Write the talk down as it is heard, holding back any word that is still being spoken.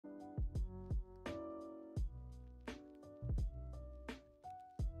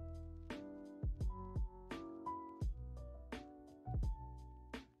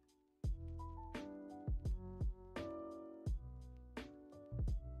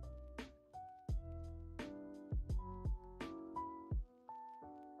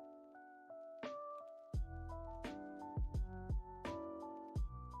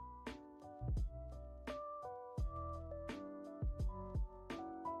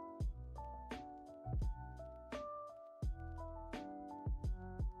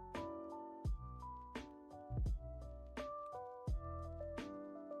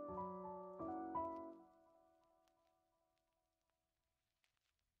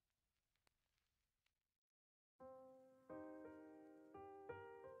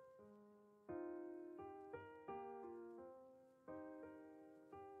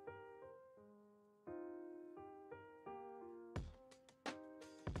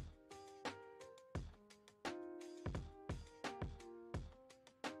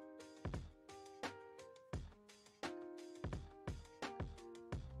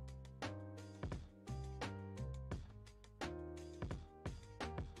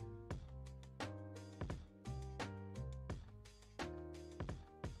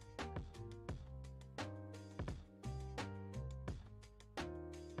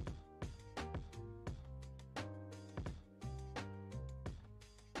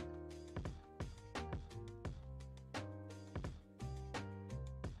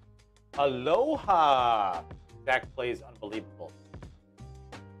Aloha! Zach plays unbelievable.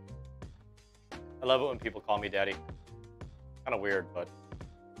 I love it when people call me daddy. Kind of weird, but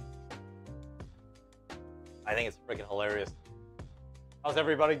I think it's freaking hilarious. How's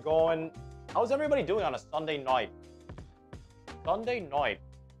everybody going? How's everybody doing on a Sunday night? Sunday night.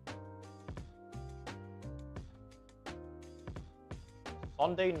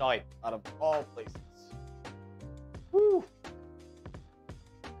 Sunday night, out of all places. Woo!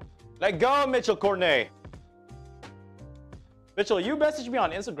 Let go, Mitchell Cornet. Mitchell, you messaged me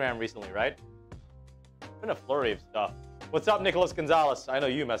on Instagram recently, right? Been a flurry of stuff. What's up, Nicholas Gonzalez? I know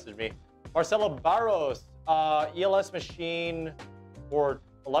you messaged me. Marcelo Barros, ELS machine for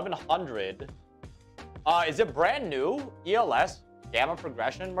 1100. Is it brand new? ELS gamma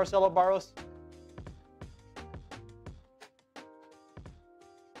progression, Marcelo Barros?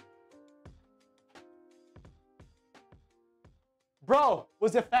 Bro,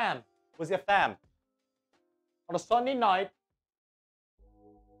 was your fam? Was your fam? On a Sunday night.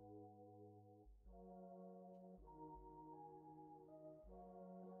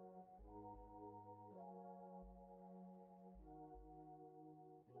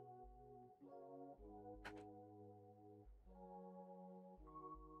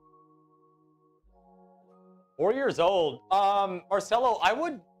 Four years old. Marcelo, I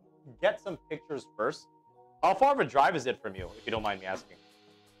would get some pictures first. How far of a drive is it from you, if you don't mind me asking?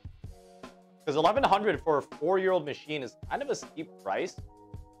 Because 1100 for a 4-year-old machine is kind of a steep price,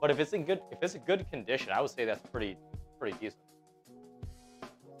 but if it's in good condition, I would say that's pretty decent.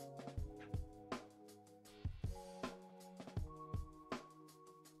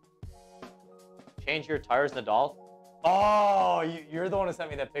 Change your tires, Nadal. Oh, you're the one who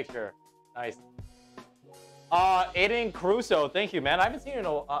sent me that picture. Nice. Aiden Caruso, thank you, man. I haven't seen you in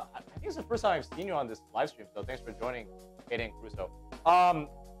I think it's the first time I've seen you on this live stream, so thanks for joining, Aiden Caruso.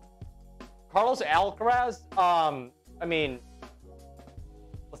 Carlos Alcaraz, I mean,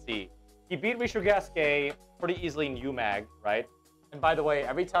 let's see. He beat Richard Gasquet pretty easily in UMAG, right? And by the way,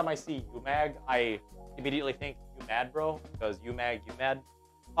 every time I see UMAG, I immediately think you mad, bro, because UMAG, you mad.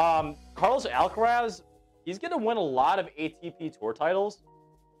 Carlos Alcaraz, he's gonna win a lot of ATP Tour titles,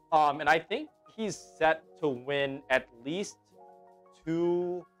 and I think he's set to win at least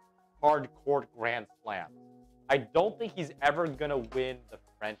 2 hard court Grand Slams. I don't think he's ever gonna win the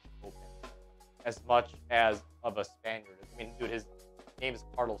French Open as much as of a Spaniard. I mean, dude, his name is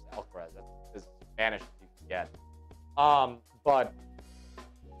Carlos Alcaraz. That's as Spanish as you can get. But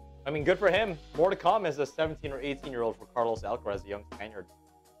I mean, good for him. More to come as a 17 or 18-year-old for Carlos Alcaraz, a young Spaniard.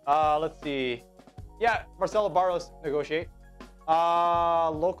 Let's see. Yeah, Marcelo Barros, negotiate.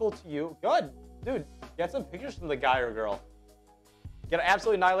 Local to you. Good. Dude, get some pictures from the guy or girl. Get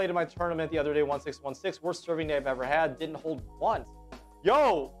absolutely annihilated my tournament the other day, 1616. Worst serving day I've ever had. Didn't hold once.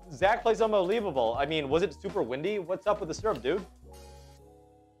 Yo, Zach plays unbelievable. I mean, was it super windy? What's up with the serve, dude?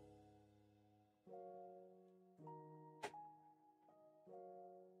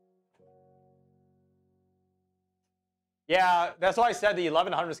 Yeah, that's why I said the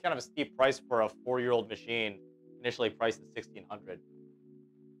 1100 is kind of a steep price for a 4-year-old machine, initially priced at 1600.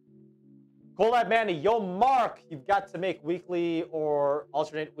 Collab Manny, yo Mark, you've got to make weekly or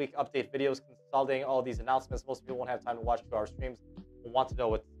alternate week update videos consolidating all these announcements. Most people won't have time to watch 2-hour streams. We'll want to know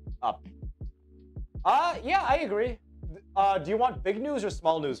what's up. Yeah, I agree. Do you want big news or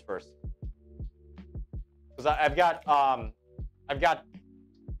small news first? Because I've got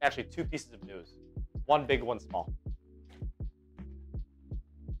actually 2 pieces of news. One big, one small.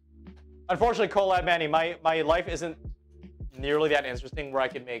 Unfortunately, Collab Manny, my life isn't nearly that interesting where I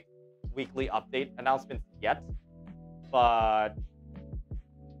can make weekly update announcements yet. But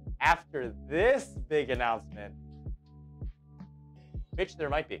after this big announcement, bitch, there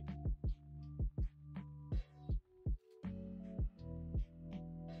might be.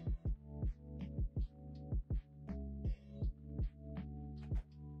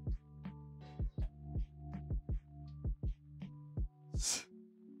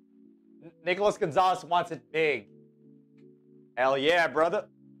 Nicholas Gonzalez wants it big. Hell yeah, brother.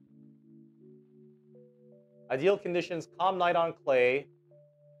 Ideal conditions, calm night on clay.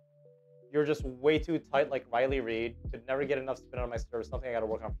 You're just way too tight like Riley Reid. Could never get enough spin on my serve. Something I gotta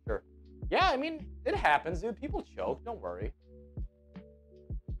work on for sure. Yeah, I mean, it happens, dude. People choke. Don't worry.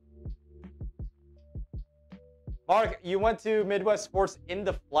 Mark, you went to Midwest Sports in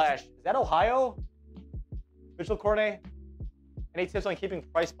the flesh. Is that Ohio? Mitchell Cornet? Any tips on keeping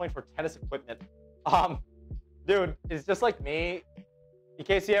price point for tennis equipment? Dude, it's just like me. In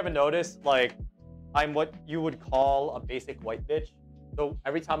case you haven't noticed, like, I'm what you would call a basic white bitch. So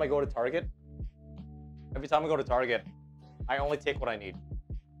every time I go to Target, I only take what I need.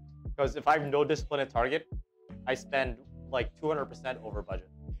 Because if I have no discipline at Target, I spend like 200% over budget.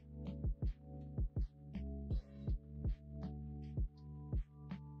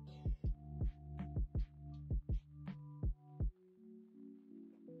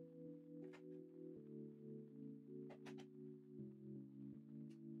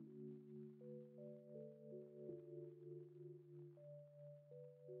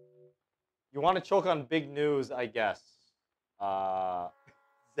 You want to choke on big news, I guess.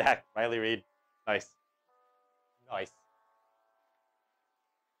 Zach, Riley Reed. Nice. Nice.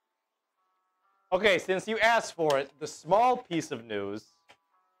 Okay, since you asked for it, the small piece of news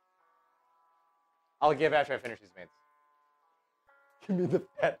I'll give after I finish these mains. Give me the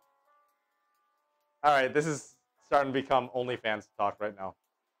pet. Alright, this is starting to become OnlyFans talk right now.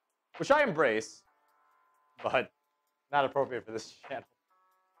 Which I embrace, but not appropriate for this channel.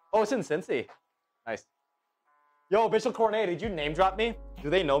 Oh, it's in Cincy. Nice. Yo, Bishop Cornet, did you name drop me? Do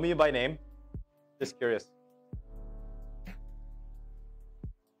they know me by name? Just curious.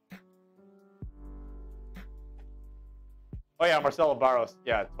 Oh yeah, Marcelo Barros.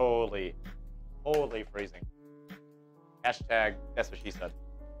 Yeah, totally. Totally freezing. Hashtag, that's what she said.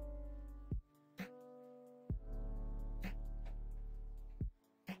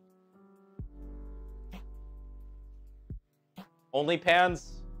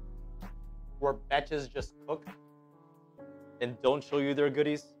 OnlyFans, where betches just cook and don't show you their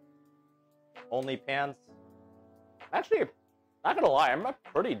goodies. OnlyFans. Actually, not gonna lie, I'm a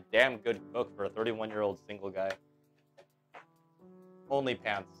pretty damn good cook for a 31-year-old single guy.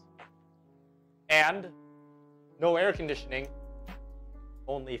 OnlyFans. And no air conditioning,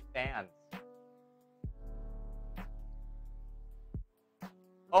 only fans.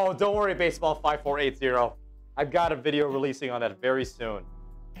 Oh, don't worry, Baseball 5480. I've got a video releasing on that very soon.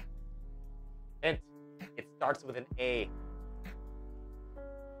 Hint, it starts with an A.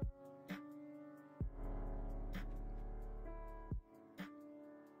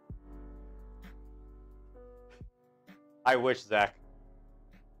 I wish, Zach.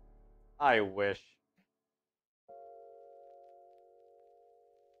 I wish.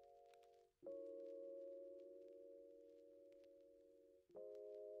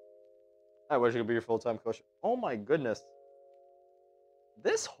 I wish I could be your full-time coach. Oh my goodness.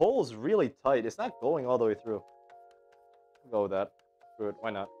 This hole's really tight. It's not going all the way through. I'll go with that. Screw it.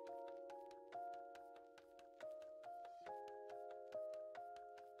 Why not?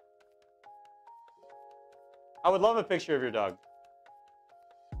 I would love a picture of your dog.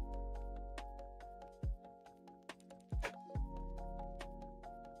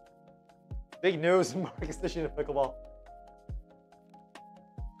 Big news, Marcus Dishing to pickleball.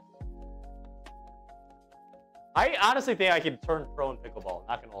 I honestly think I could turn pro in pickleball,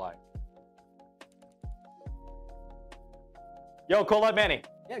 not gonna lie. Yo, Colette Manning.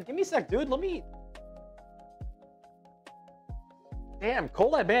 Yeah, give me a sec, dude. Let me... Damn,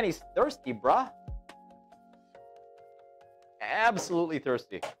 Colette Manning's thirsty, bruh. Absolutely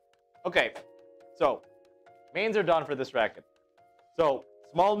thirsty. Okay, so mains are done for this racket. So,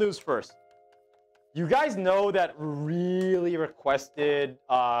 small news first. You guys know that really requested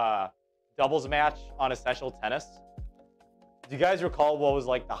doubles match on Essential Tennis? Do you guys recall what was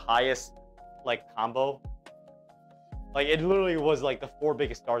like the highest like combo? Like it literally was like the 4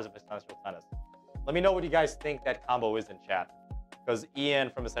 biggest stars of Essential Tennis. Let me know what you guys think that combo is in chat. Because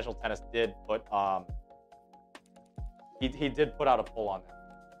Ian from Essential Tennis did put he did put out a poll on that.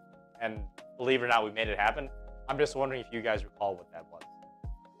 And believe it or not, we made it happen. I'm just wondering if you guys recall what that was.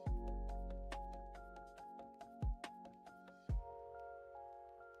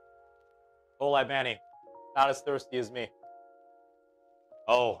 Olay Manny, not as thirsty as me.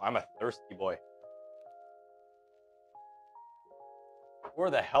 Oh, I'm a thirsty boy.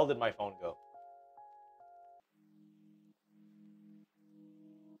 Where the hell did my phone go?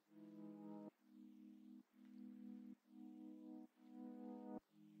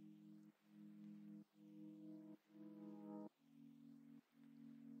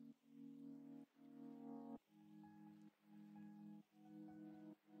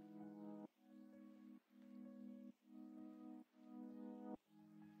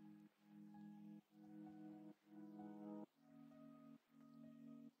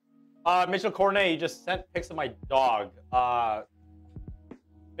 Mitchell Cornet, you just sent pics of my dog.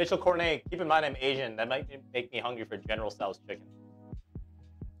 Mitchell Cornet, keep in mind I'm Asian. That might make me hungry for General Tso's chicken.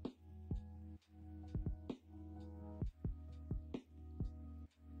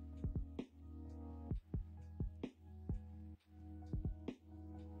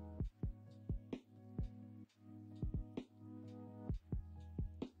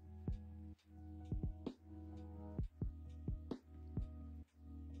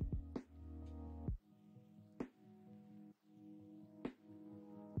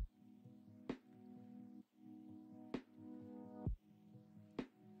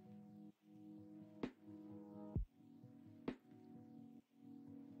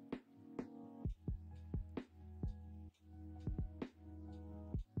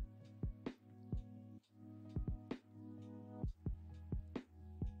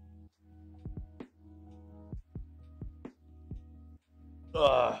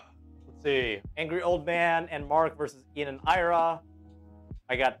 Let's see. Angry Old Man and Mark versus Ian and Ira.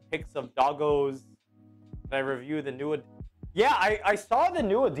 I got pics of doggos. Can I review the new... Yeah, I saw the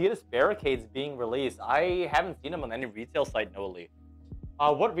new Adidas barricades being released. I haven't seen them on any retail site, Noeli.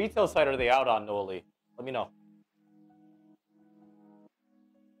 What retail site are they out on, Noeli? Let me know.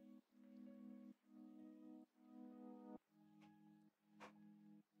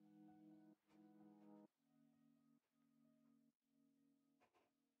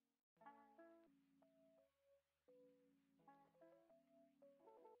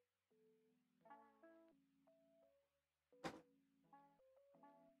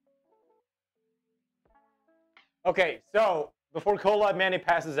 Okay, so before Collab Manny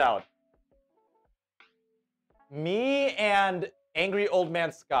passes out, me and Angry Old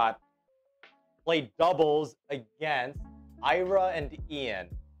Man Scott played doubles against Ira and Ian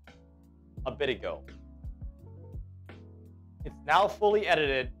a bit ago. It's now fully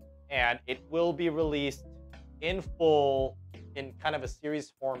edited, and it will be released in full in kind of a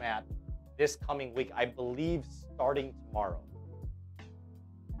series format this coming week, I believe starting tomorrow.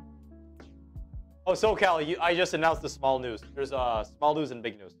 Oh, SoCal, I just announced the small news. There's small news and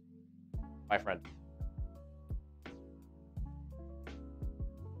big news, my friend.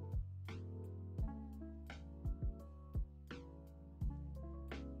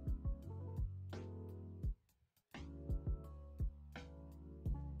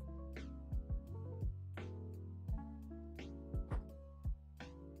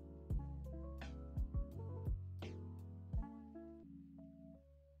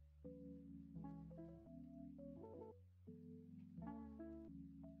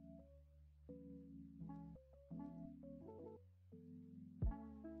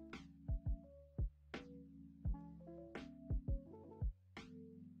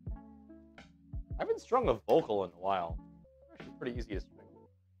 I haven't strung a vocal in a while. Actually pretty easy to string.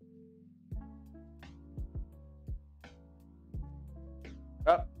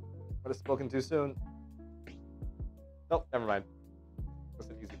 Oh, might have spoken too soon. Nope, never mind. Just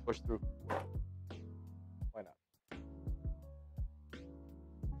an easy push through. Why not?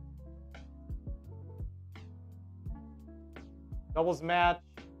 Doubles match.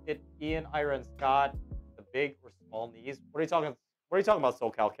 Hit Ian, Ira, and Scott. The big or small knees. What are you talking? What are you talking about,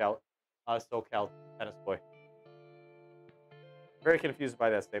 SoCal? SoCal tennis boy. Very confused by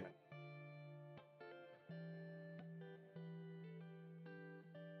that statement.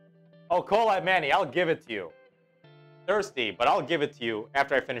 Oh, Collab Manny, I'll give it to you. Thirsty, but I'll give it to you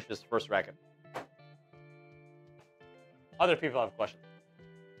after I finish this first racket. Other people have questions.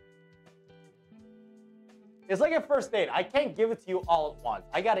 It's like a first date. I can't give it to you all at once.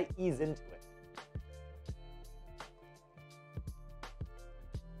 I gotta ease into it.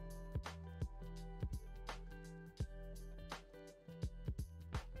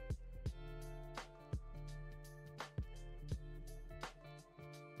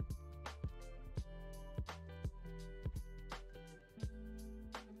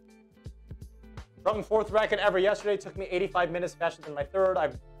 From fourth racket ever yesterday. Took me 85 minutes faster than my third.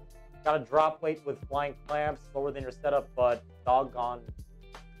 I've got a drop weight with flying clamps, slower than your setup, but doggone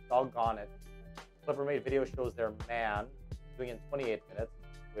it. Clipper made video shows their man doing it in 28 minutes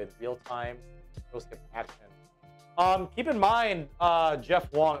with real time, no skip action. Keep in mind, Jeff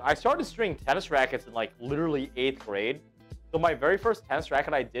Wong, I started stringing tennis rackets in like literally 8th grade. So my very first tennis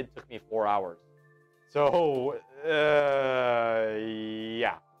racket I did took me 4 hours. So,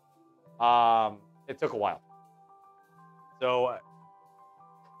 yeah. It took a while. So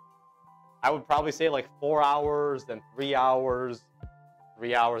I would probably say like 4 hours, then 3 hours,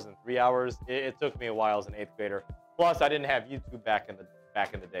 3 hours, and 3 hours. It took me a while as an 8th grader. Plus, I didn't have YouTube back in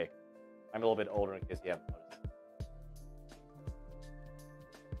the day. I'm a little bit older in case you haven't noticed.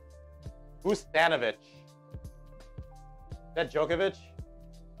 Who's Stanovic? Is that Djokovic?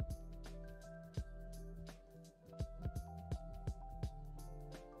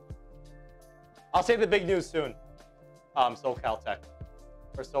 I'll say the big news soon. SoCal Tech.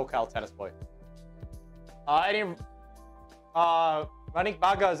 Or SoCal Tennis Boy. Ranik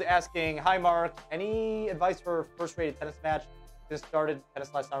Baga is asking, hi Mark, any advice for first rated tennis match? Just started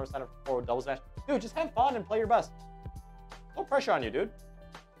tennis last summer, signed up for doubles match. Dude, just have fun and play your best. No pressure on you, dude.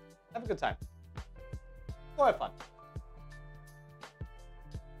 Have a good time. Go have fun.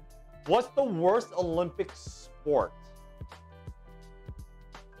 What's the worst Olympic sport?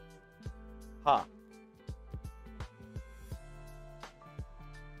 Huh.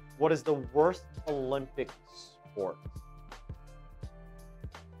 What is the worst Olympic sport?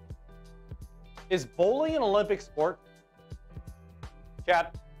 Is bowling an Olympic sport?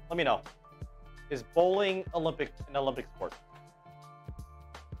 Chat, let me know. Is bowling an Olympic sport?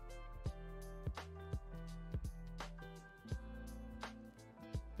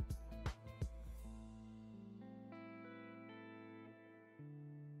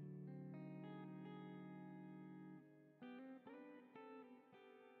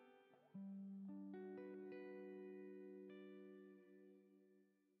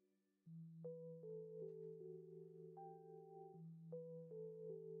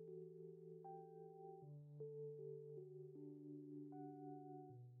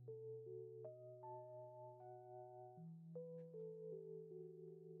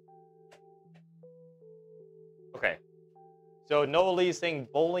 Okay. So Noah Lee is saying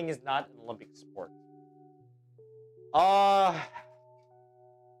bowling is not an Olympic sport.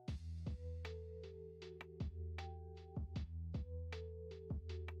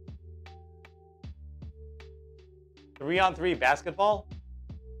 3-on-3 basketball?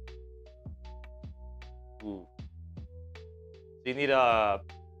 Ooh. So you need a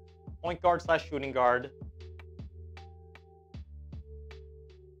point guard / shooting guard,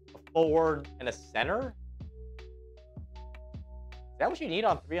 a forward, and a center? Is that what you need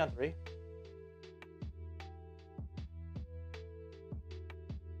on 3-on-3?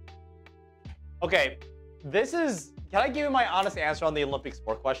 Okay, this is... Can I give you my honest answer on the Olympic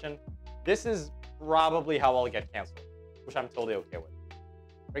sport question? This is probably how I'll get canceled, which I'm totally okay with.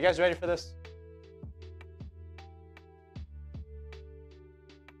 Are you guys ready for this?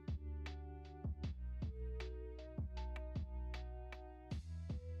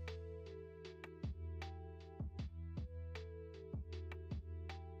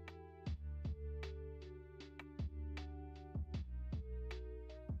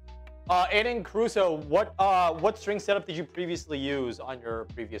 Aiden Caruso, what string setup did you previously use on your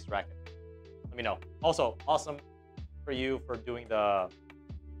previous racket? Let me know. Also, awesome for you for doing the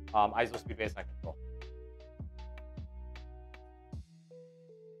ISO speed baseline control.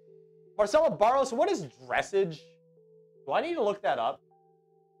 Marcelo Barros, what is dressage? Do I need to look that up?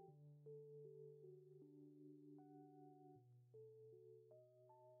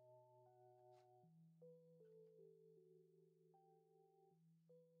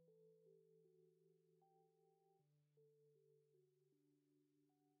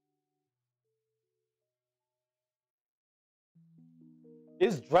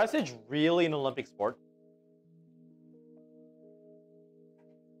 Is dressage really an Olympic sport?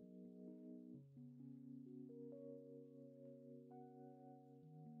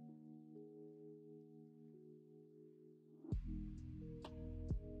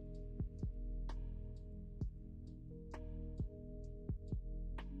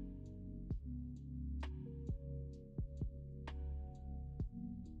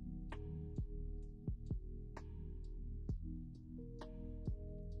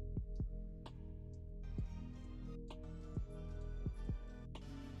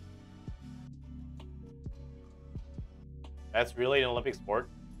 That's really an Olympic sport?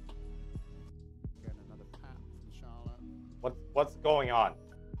 Get another pat from Charlotte. What's going on?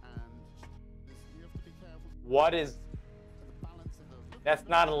 And you have to be careful. What is... The balance of the That's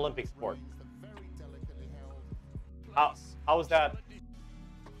not an Olympic sport. the very delicately held. How is that?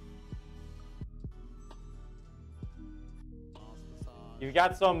 You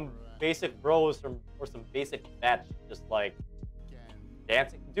got some basic bros or some basic fetch just like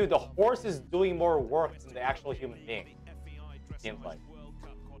dancing. Dude, the horse is doing more work than the actual human being. Seems like.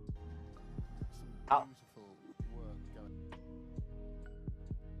 How?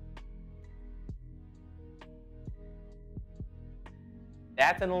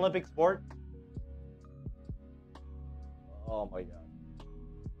 That's an Olympic sport? Oh my god.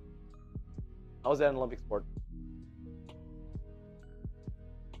 How is that an Olympic sport?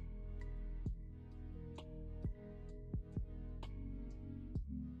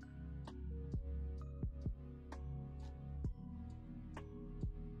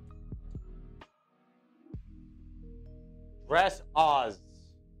 Dress Oz.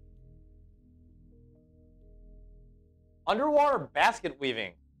 Underwater basket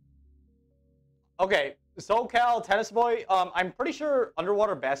weaving. Okay, SoCal Tennis Boy, I'm pretty sure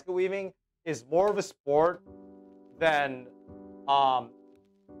underwater basket weaving is more of a sport than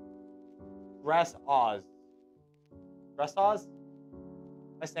Dress Oz. Dress Oz?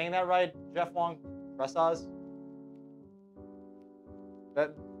 Am I saying that right, Jeff Wong? Dress Oz?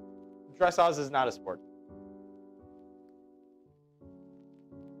 That Dress Oz is not a sport.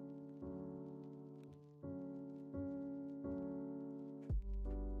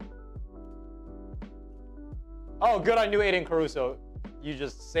 Oh, good on you, Aiden Caruso. You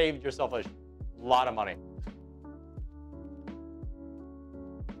just saved yourself a lot of money.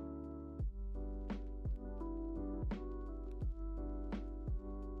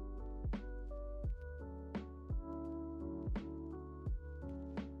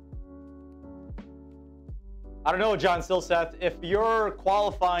 I don't know, John Silseth. If you're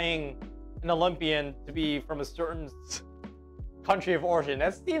qualifying an Olympian to be from a certain country of origin,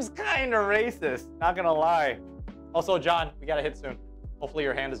 that seems kind of racist, not gonna lie. Also, John, we gotta hit soon. Hopefully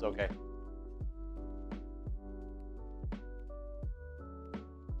your hand is okay.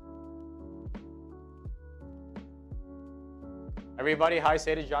 Everybody, hi,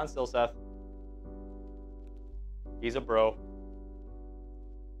 say to John Stillseth. He's a bro.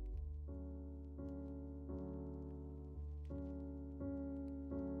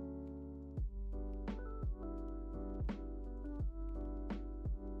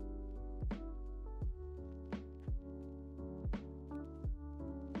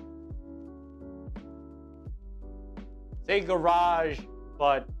 Say garage,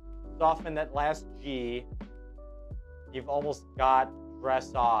 but soften that last G. You've almost got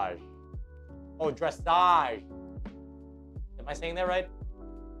dressage. Oh, dressage. Am I saying that right?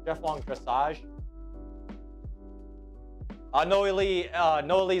 Jeff Long, dressage.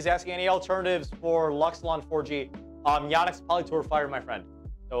 Noe Lee is asking any alternatives for Luxlon 4G. Yannick's Polytour Fire, my friend.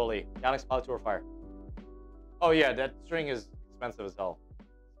 Noe Lee, Yannick's Polytour Fire. Oh yeah, that string is expensive as hell.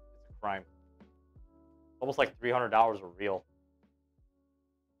 It's a crime. Almost like $300 a reel.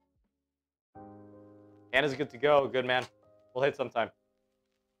 Anna's good to go. Good, man. We'll hit sometime.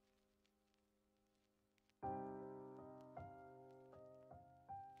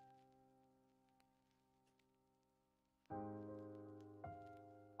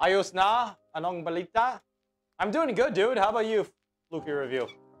 Ayos na? Anong balita? I'm doing good, dude. How about you, Fluky Review?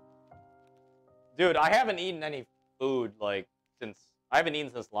 Dude, I haven't eaten any food, like, since... I haven't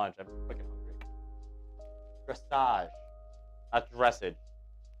eaten since lunch. I'm freaking hungry. Dressage. Not dressage.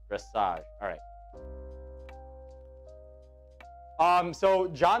 Dressage. All right. So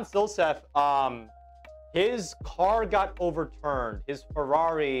John Stillseth, his car got overturned. His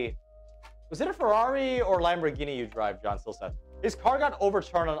Ferrari, was it a Ferrari or Lamborghini you drive, John Stillseth? His car got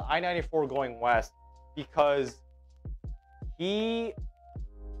overturned on I-94 going west because he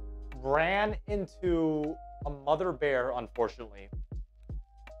ran into a mother bear, unfortunately,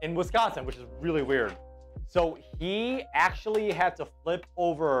 in Wisconsin, which is really weird. So he actually had to flip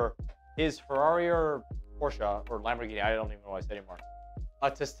over his Ferrari or Porsche or Lamborghini, I don't even know what I said anymore,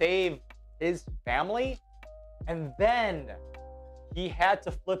 to save his family. And then he had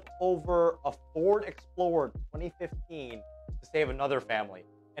to flip over a Ford Explorer 2015 to save another family.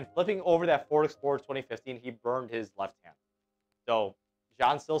 And flipping over that Ford Explorer 2015, he burned his left hand. So,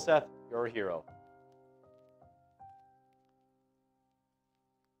 John Stillseth, you're a hero.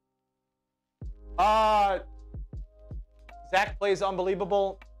 Zach plays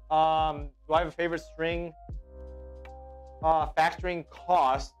unbelievable. Do I have a favorite string? Factoring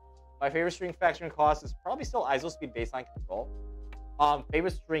cost. My favorite string factoring cost is probably still ISO-speed baseline control.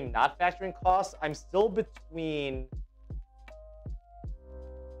 Favorite string not factoring cost, I'm still between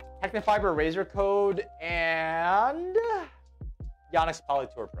Technifiber Razor Code and Yannick's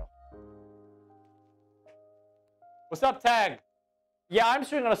Polytour Pro. What's up, Tag? Yeah, I'm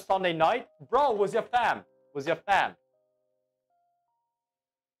streaming on a Sunday night. Bro, was your fam? Was your fam?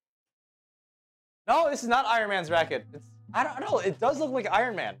 No, this is not Iron Man's racket. It's, I don't know. It does look like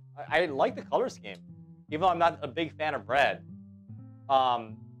Iron Man. I like the color scheme, even though I'm not a big fan of red.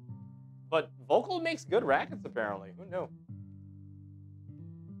 But Vocal makes good rackets, apparently. Who knew?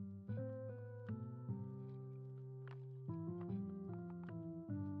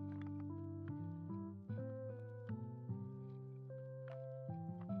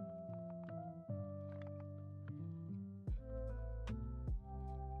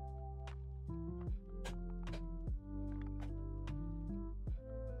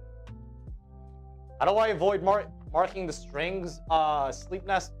 How do I avoid marking the strings? Sleep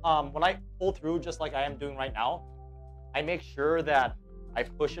Nest, when I pull through just like I am doing right now, I make sure that I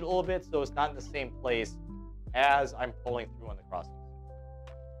push it a little bit so it's not in the same place as I'm pulling through on the crossings.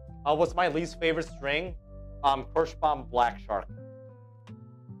 What's my least favorite string? Kirschbaum Black Shark.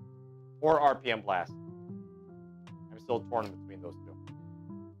 Or RPM Blast. I'm still torn between those two.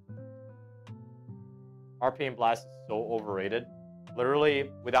 RPM Blast is so overrated. Literally,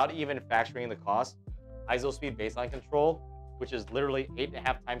 without even factoring the cost, ISO-speed baseline control, which is literally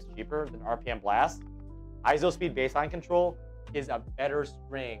 8.5 times cheaper than RPM Blast, ISO-speed baseline control is a better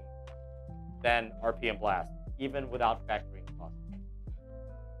string than RPM Blast, even without factoring the cost.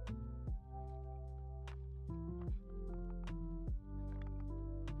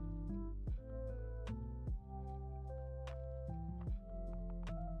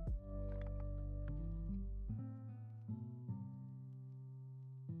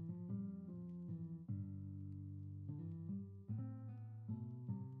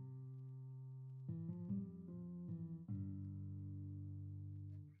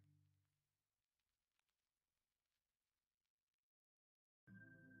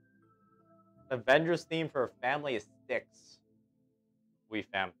 The Avengers theme for a family is sticks. We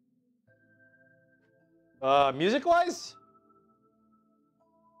fam. Music-wise?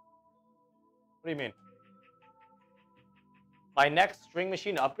 What do you mean? My next string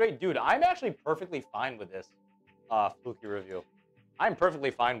machine upgrade? Dude, I'm actually perfectly fine with this fluky review. I'm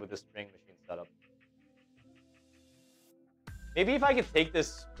perfectly fine with this string machine setup. Maybe if I could take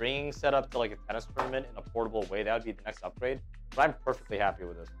this string setup to like a tennis tournament in a portable way, that would be the next upgrade. But I'm perfectly happy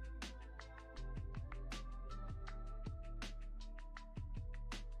with this.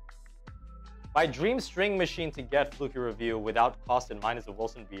 My dream string machine to get fluky review without cost in mind is a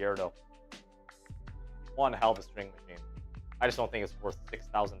Wilson Bierdo. One hell of a string machine. I just don't think it's worth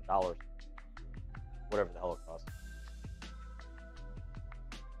 $6,000. Whatever the hell it costs.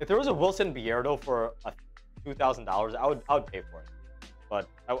 If there was a Wilson Bierdo for $2,000, I would pay for it. But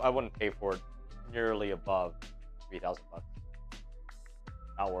I wouldn't pay for it nearly above $3,000.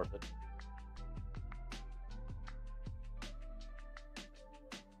 Not worth it.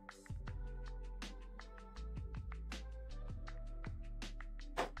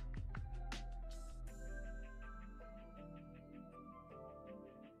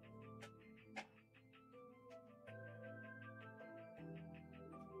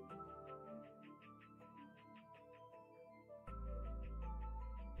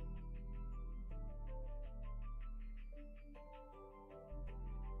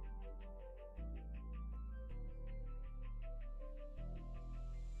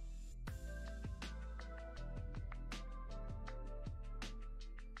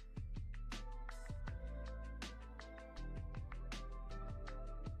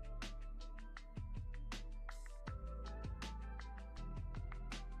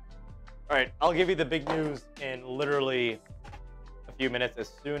 All right, I'll give you the big news in literally a few minutes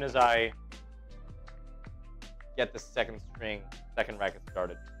as soon as I get the second racket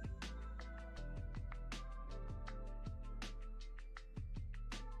started.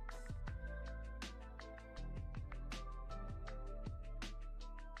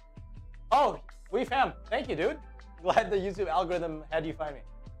 Oh, we fam. Thank you, dude. Glad the YouTube algorithm had you find me.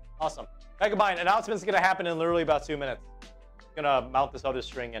 Awesome. Megabind, announcement's going to happen in literally about 2 minutes. Gonna mount this other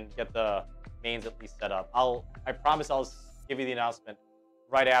string and get the mains at least set up. I promise I'll give you the announcement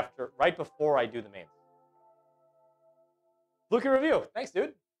right before I do the mains. Fluky review. Thanks,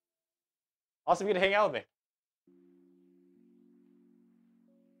 dude. Awesome you to hang out with me.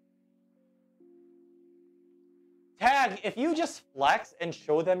 Tag, if you just flex and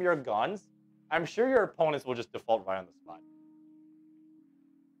show them your guns, I'm sure your opponents will just default right on the spot.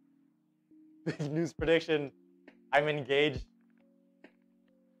 Big news prediction. I'm engaged.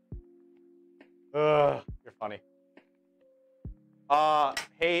 Ugh, you're funny.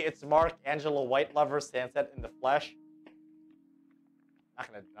 Hey, it's Mark, Angela White lover, Sunset in the flesh. Not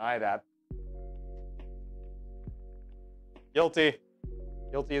gonna deny that. Guilty.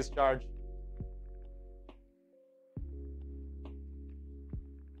 Guilty as charged.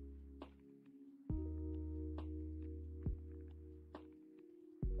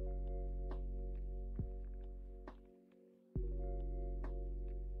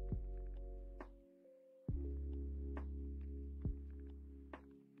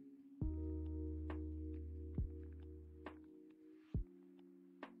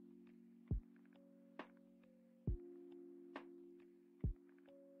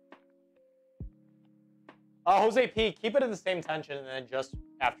 Jose P, keep it at the same tension and then adjust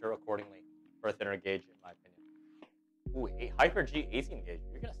after accordingly for a thinner gauge, in my opinion. Ooh, a Hyper G 18 gauge.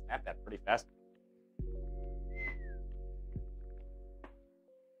 You're going to snap that pretty fast.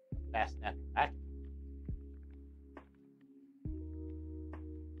 Fast snapping back.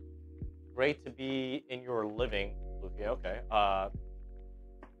 Great to be in your living. Okay.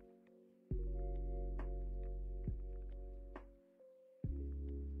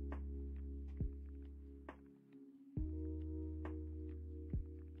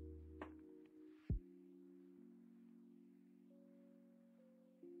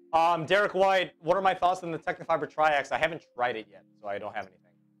 Derek White, what are my thoughts on the Technofiber Triax? I haven't tried it yet, so I don't have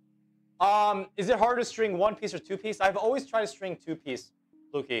anything. Is it harder to string one piece or two piece? I've always tried to string two piece,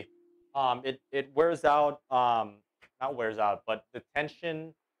 Lukey. It wears out, not wears out, but the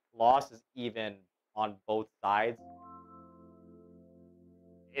tension loss is even on both sides.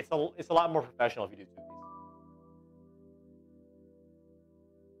 It's a lot more professional if you do two piece.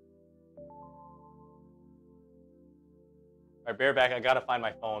 All right, Bareback, I gotta find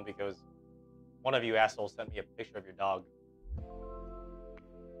my phone because one of you assholes sent me a picture of your dog.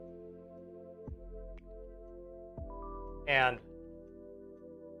 And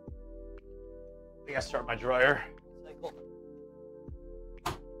I gotta start my dryer cycle.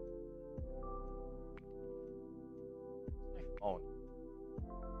 My phone.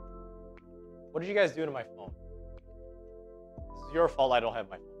 What did you guys do to my phone? This is your fault I don't have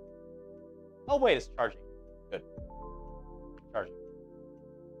my phone. Oh wait, it's charging. Good. Charging.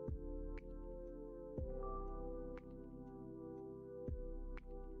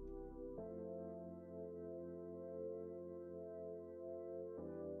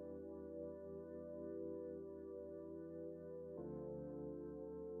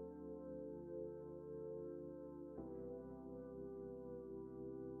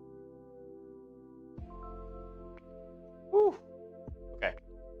 Whew. Okay.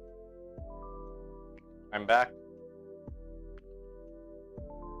 I'm back.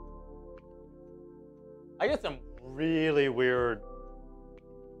 I get some really weird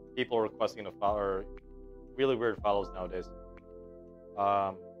people requesting to follow, or really weird follows nowadays.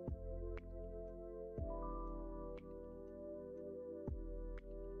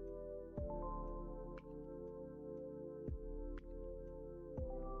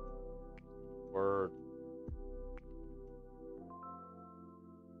 Word.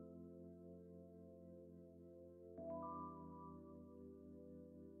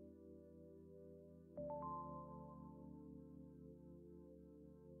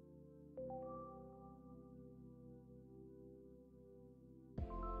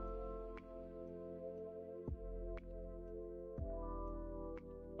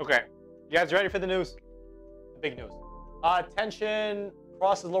 Okay, you guys ready for the news? The big news. Tension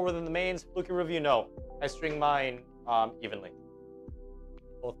crosses lower than the mains. Fluky review, no. I string mine evenly.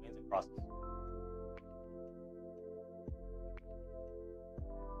 Both mains and crosses.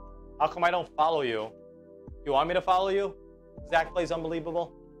 How come I don't follow you? You want me to follow you? Zach plays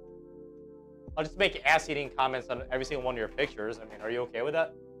unbelievable. I'll just make ass-eating comments on every single one of your pictures. I mean, are you okay with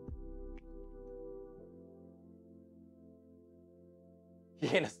that? You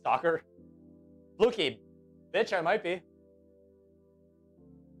ain't a stalker? Fluky, bitch, I might be.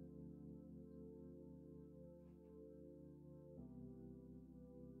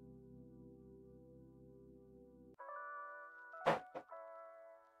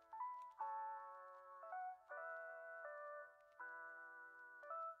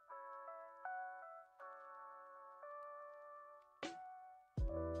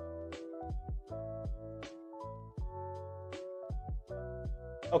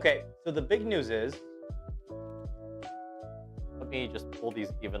 Okay, so the big news is, let me just pull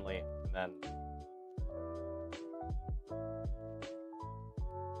these evenly and then.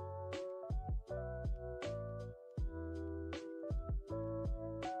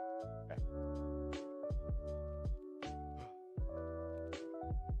 Okay.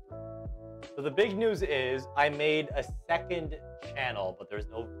 So the big news is I made a second channel, but there's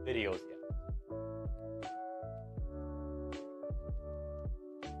no videos yet.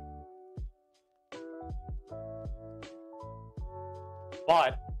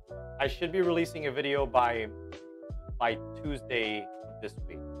 But I should be releasing a video by Tuesday of this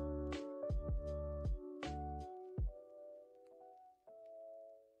week.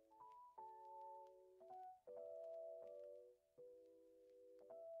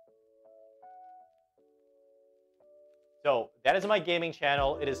 So that is my gaming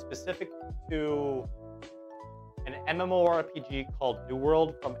channel. It is specific to an MMORPG called New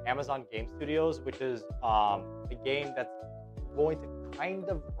World from Amazon Game Studios, which is a game that's going to kind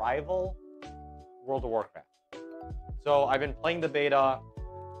of rival World of Warcraft. So I've been playing the beta,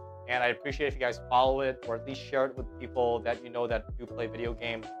 and I'd appreciate if you guys follow it or at least share it with people that you know that do play video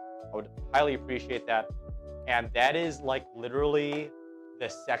games. I would highly appreciate that. And that is like literally the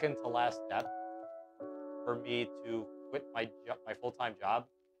second to last step for me to quit my full-time job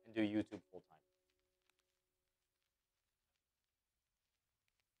and do YouTube full-time.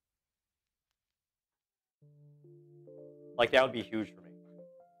 Like, that would be huge for me.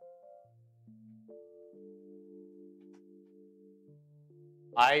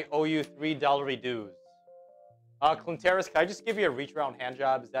 I owe you $3 dues. Clinteris, can I just give you a reach around hand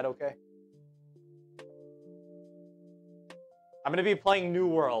job? Is that okay? I'm gonna be playing New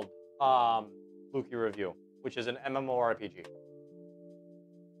World, Fluky Review, which is an MMORPG.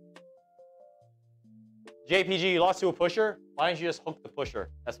 JPG, you lost to a pusher? Why don't you just hook the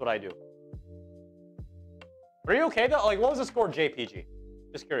pusher? That's what I do. Are you okay though? Like, what was the score, JPG?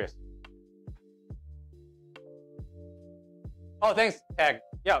 Just curious. Oh, thanks, Tag.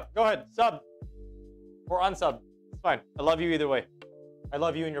 Yeah, go ahead, sub. Or unsub. It's fine. I love you either way. I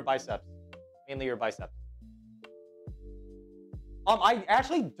love you and your biceps. Mainly your biceps. I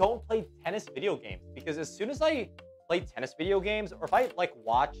actually don't play tennis video games because as soon as I play tennis video games, or if I like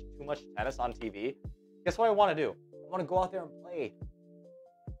watch too much tennis on TV, guess what I want to do? I want to go out there and play.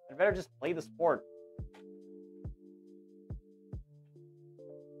 I'd better just play the sport.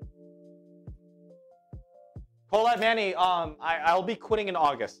 Colette Manny, I'll be quitting in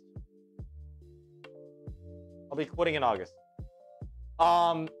August. I'll be quitting in August.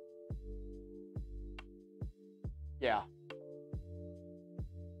 Yeah.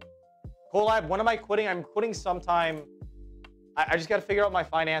 Collab, when am I quitting? I'm quitting sometime. I just got to figure out my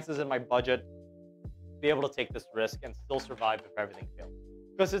finances and my budget, be able to take this risk and still survive if everything fails.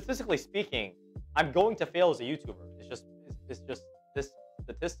 Because statistically speaking, I'm going to fail as a YouTuber. It's just this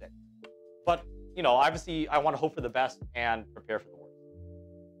statistic. But, you know, obviously I want to hope for the best and prepare for the worst.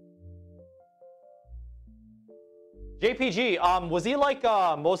 JPG, was he like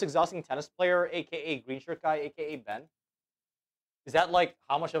most exhausting tennis player, aka green shirt guy, aka Ben? Is that like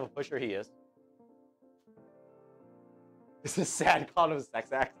how much of a pusher he is? This is sad calling him a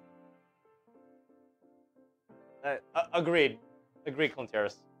sex act. Agreed. Agreed,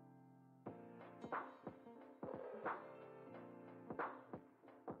 Clinteris.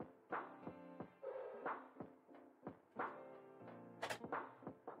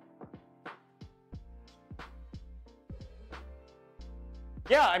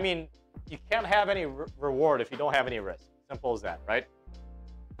 Yeah, I mean, you can't have any reward if you don't have any risk. Simple as that, right?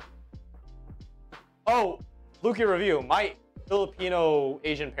 Oh, Luki review. My Filipino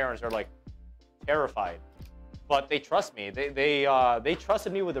Asian parents are like terrified, but they trust me. They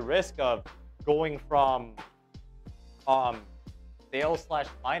trusted me with the risk of going from sales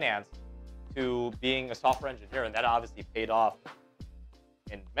 / finance to being a software engineer, and that obviously paid off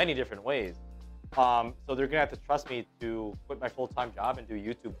in many different ways. So they're gonna have to trust me to quit my full-time job and do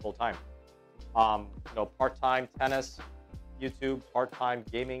YouTube full-time. You know, part-time tennis YouTube, part-time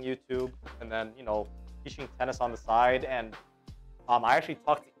gaming YouTube, and then, you know, teaching tennis on the side. And I actually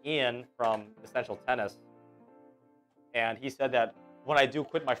talked to Ian from Essential Tennis, and he said that when I do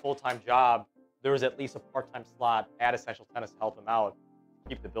quit my full-time job, there is at least a part-time slot at Essential Tennis to help him out,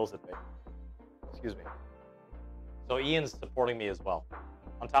 keep the bills at bay. Excuse me. So Ian's supporting me as well,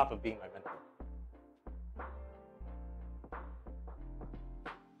 on top of being my mentor.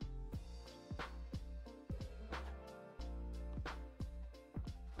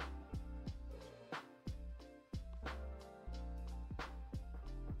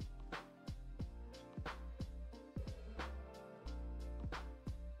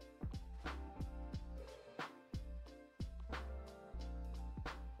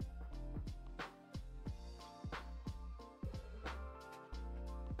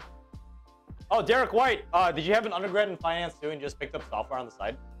 Oh, Derek White, did you have an undergrad in finance too and just picked up software on the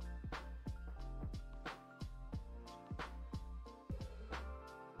side?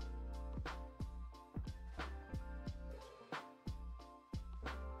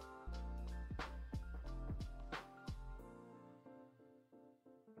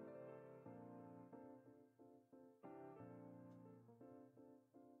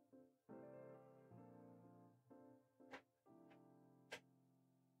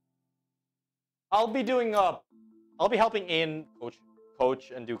 I'll be doing I'll be helping Ian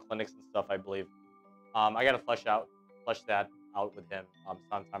coach and do clinics and stuff, I believe. I gotta flesh that out with him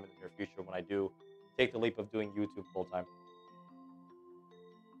sometime in the near future when I do take the leap of doing YouTube full time.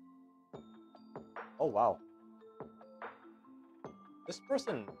 Oh wow. This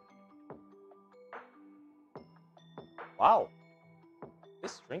person. Wow.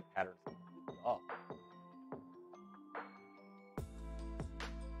 This string pattern is off.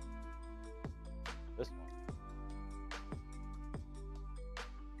 This one.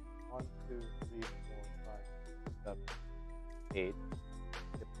 1, 2, 3, 4, 5, 6, 7, 8.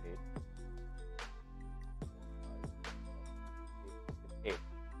 Skip 8. 8.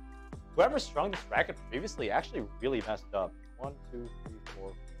 Whoever strung this racket previously actually really messed up. 1, 2, 3,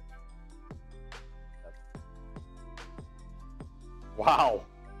 4. 7. Wow.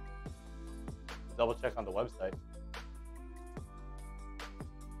 Double check on the website.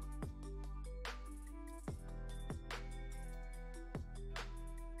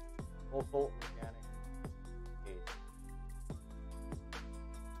 Local organic aid.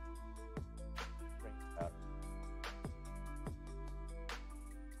 String pattern.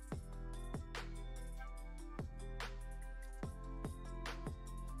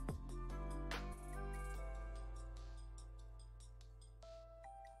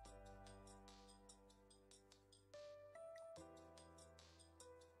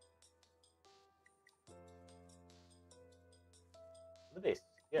 What did they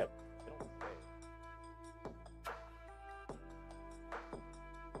skip? I don't say.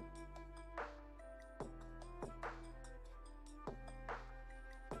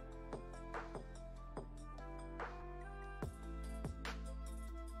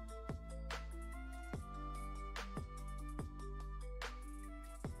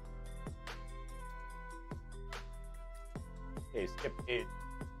 Okay, skip 8.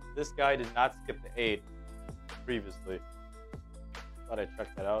 This guy did not skip the 8 previously. Thought I'd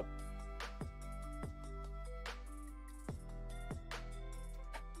check that out.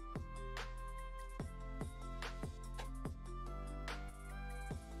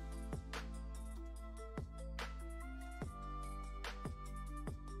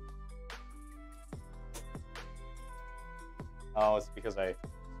 Oh, it's because I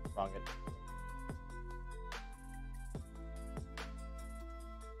sprung it.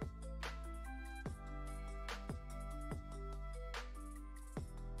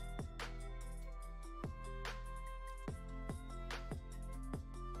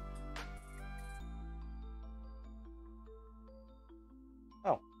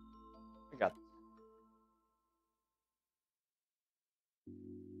 Oh, I got this.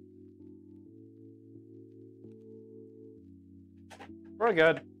 We're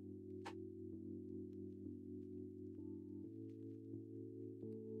good.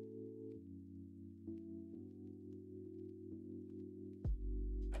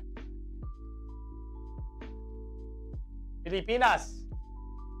 Filipinas.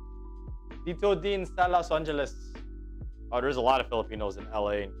 Dito din sa Los Angeles. Oh, there's a lot of Filipinos in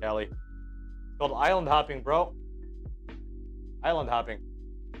LA and Cali. It's called island hopping, bro. Island hopping.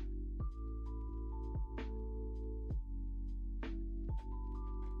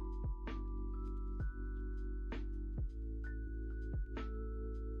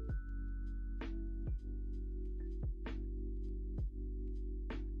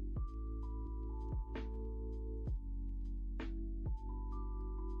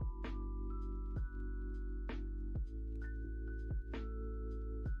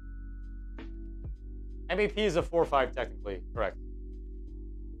 MVP is a 4-5 technically, correct.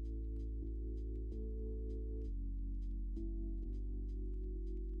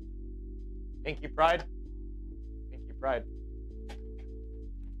 Pinky Pride. Pinky Pride.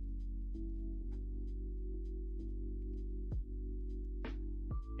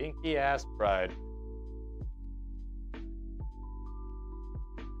 Pinky ass pride.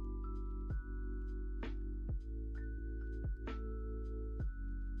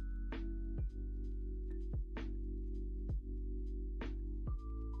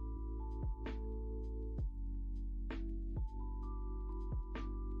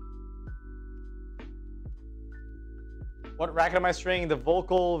 What racket am I stringing? The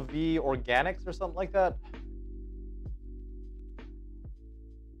Vocal V Organics or something like that?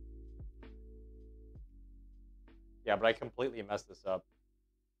 Yeah, but I completely messed this up.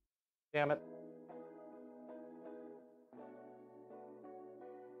 Damn it.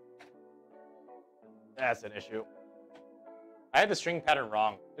 That's an issue. I had the string pattern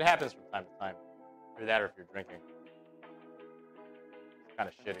wrong. It happens from time to time. Either that or if you're drinking. It's kind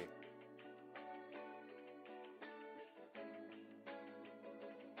of shitty.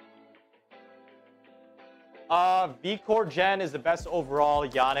 V-Core Gen is the best overall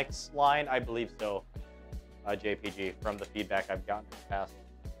Yonex line. I believe so. JPG, from the feedback I've gotten in the past.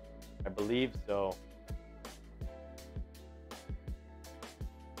 I believe so.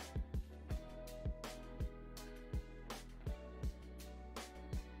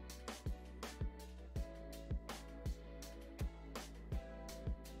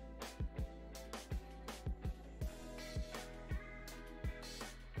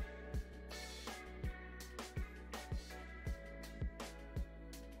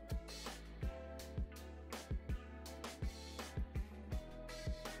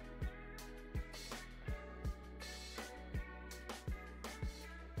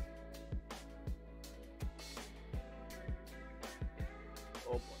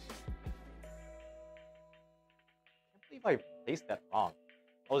 Oh boy. I can't believe I placed that wrong.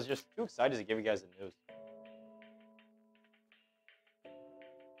 I was just too excited to give you guys the news.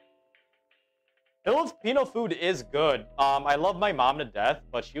 Filipino food is good. I love my mom to death,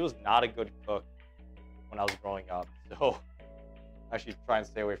 but she was not a good cook when I was growing up. So I should try and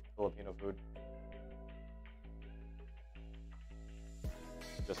stay away from Filipino food.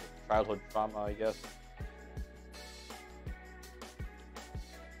 Just childhood trauma, I guess.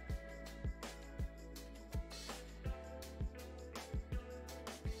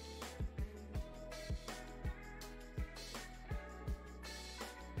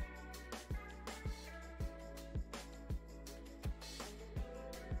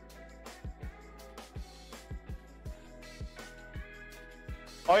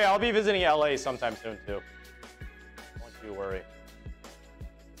 Oh yeah, I'll be visiting LA sometime soon too. Don't you worry.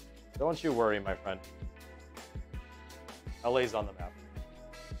 Don't you worry, my friend. LA's on the map.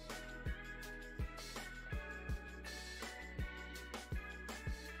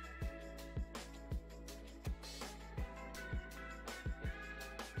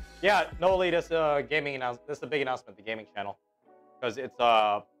 Yeah, no, Lee, that's a gaming announcement. That's a big announcement, the gaming channel. because it's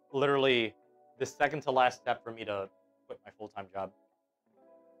literally the second to last step for me to quit my full-time job.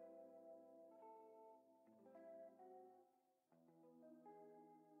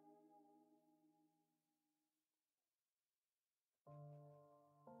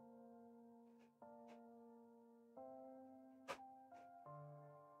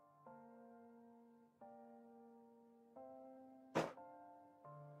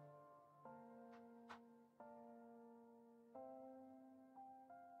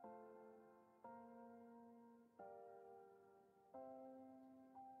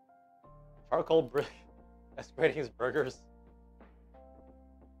 Charcoal brick escalating his burgers.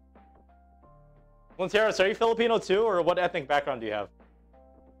 Monteros, are you Filipino too, or what ethnic background do you have?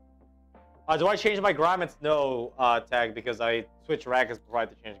 Do I change my grommets? No, Tag, because I switch rackets before I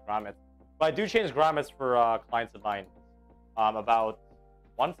have to change grommets. But I do change grommets for clients of mine about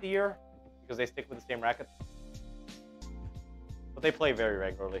once a year, because they stick with the same rackets. But they play very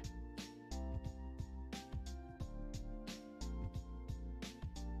regularly.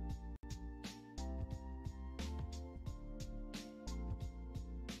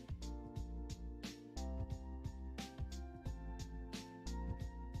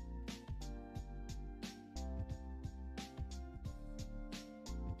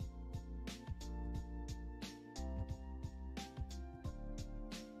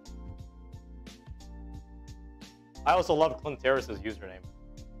 I also love Clinteris' username.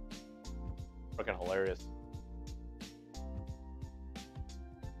 Freaking hilarious.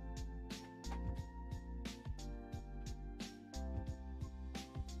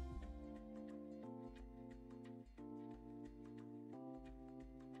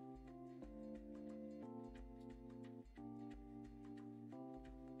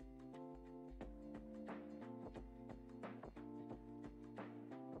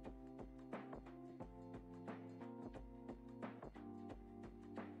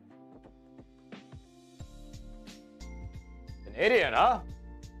 Canadian, huh?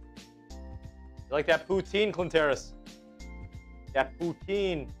 You like that poutine, Clinteris? That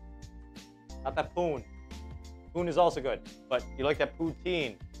poutine. Not that poon. Poon is also good, but you like that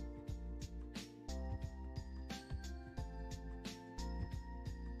poutine.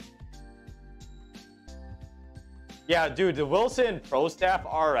 Yeah, dude, the Wilson Pro Staff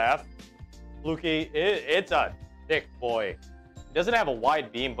RF, Fluky, it's a thick boy. It doesn't have a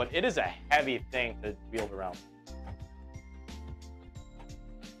wide beam, but it is a heavy thing to wield around.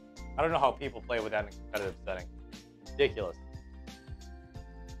 I don't know how people play with that in a competitive setting. Ridiculous.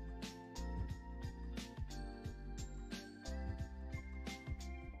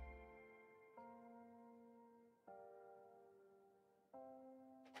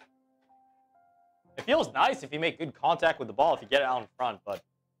 It feels nice if you make good contact with the ball, if you get it out in front, but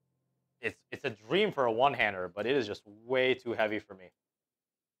it's a dream for a one-hander, but it is just way too heavy for me.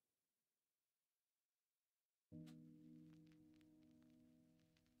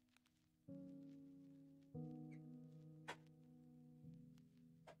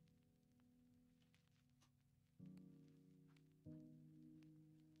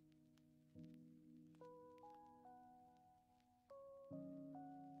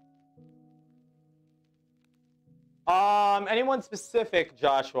 Anyone specific,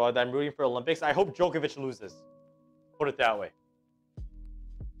 Joshua, that I'm rooting for Olympics? I hope Djokovic loses. Put it that way.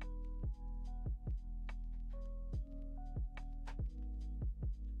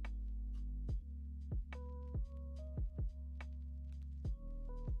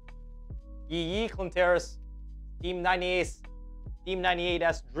 Yee Clinteris, Team 98, Team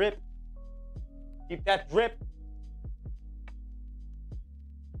 98S drip. Keep that drip.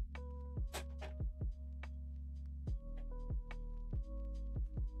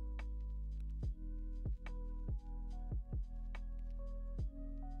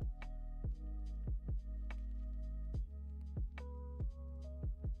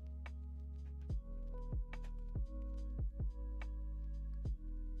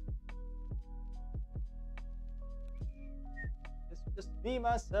 Just be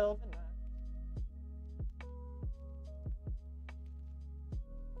myself and I.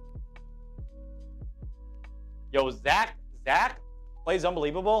 Yo, Zach plays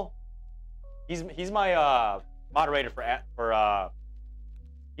unbelievable. He's my moderator for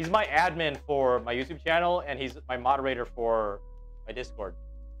he's my admin for my YouTube channel, and he's my moderator for my Discord.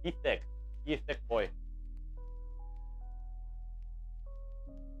 He's thick. He's a thick boy.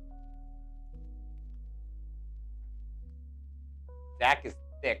 Zach is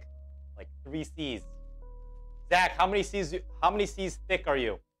thick, like 3 C's. Zach, how many C's thick are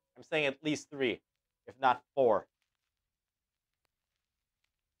you? I'm saying at least 3, if not 4.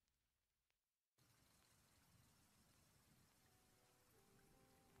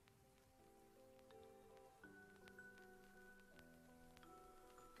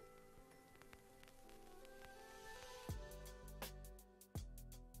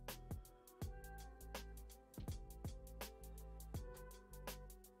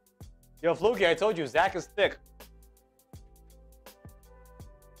 Yo, Fluky, I told you, Zach is thick.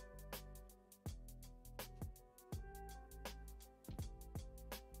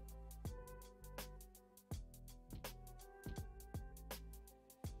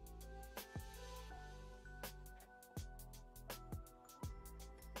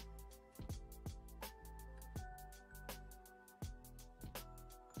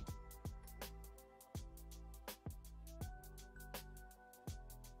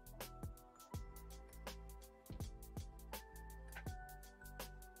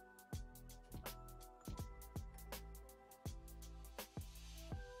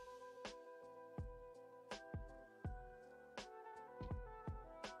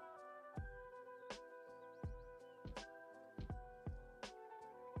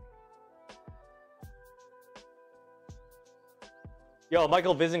 Yo,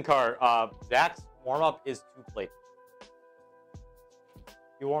 Michael Vizenkar, Zach's warm-up is 2 plates.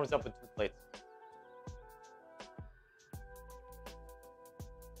 He warms up with 2 plates.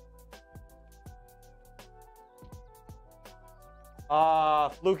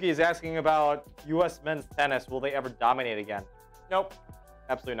 Fluky is asking about U.S. men's tennis. Will they ever dominate again? Nope.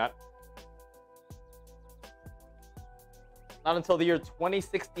 Absolutely not. Not until the year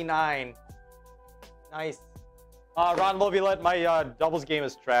 2069. Nice. Ron Lovilet, my doubles game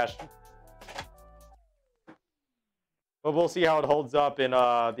is trash. But we'll see how it holds up in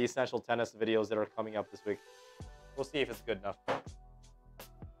the Essential Tennis videos that are coming up this week. We'll see if it's good enough.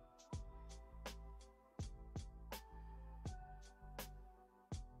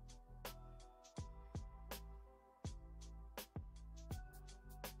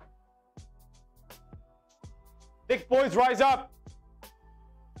 Big boys, rise up!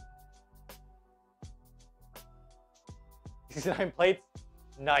 69 plates?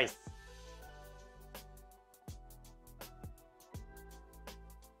 Nice.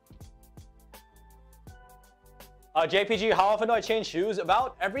 JPG, how often do I change shoes?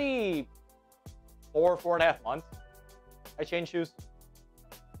 About every 4.5 months. I change shoes.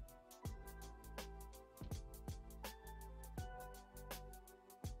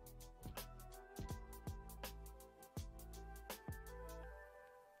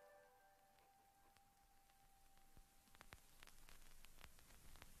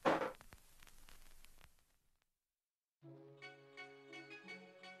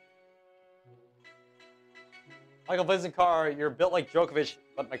 Michael Vizenkar, you're built like Djokovic,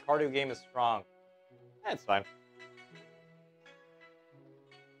 but my cardio game is strong. That's fine.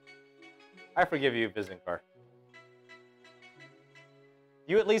 I forgive you, Vizenkar.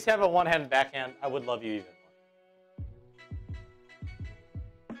 You at least have a one-hand backhand. I would love you even more.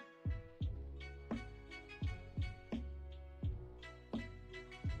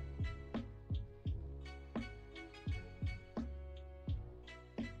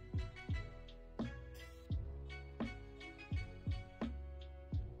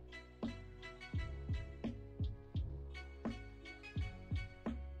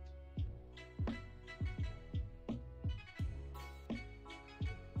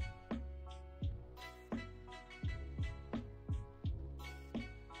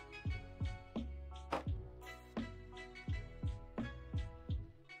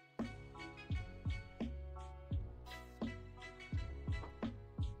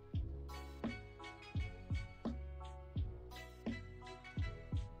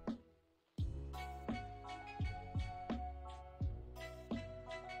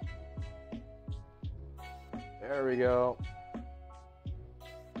 There we go.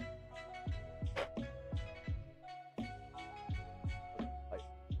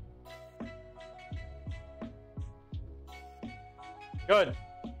 Good.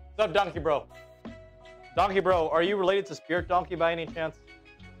 What's up, Donkey Bro? Donkey Bro, are you related to Spirit Donkey by any chance?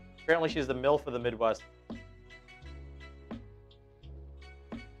 Apparently she's the MILF of the Midwest.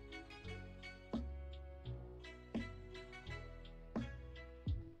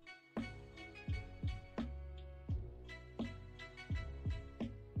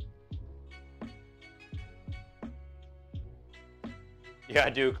 Yeah,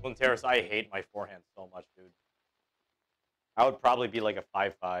 dude, Clinteris, I hate my forehand so much, dude. I would probably be like a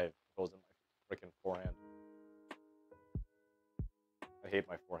 5-5 if it wasn't my freaking forehand. I hate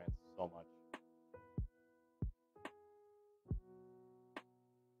my forehand so much.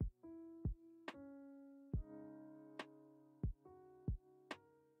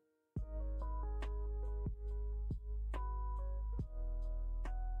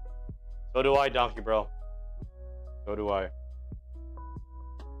 So do I, Donkey Bro. So do I.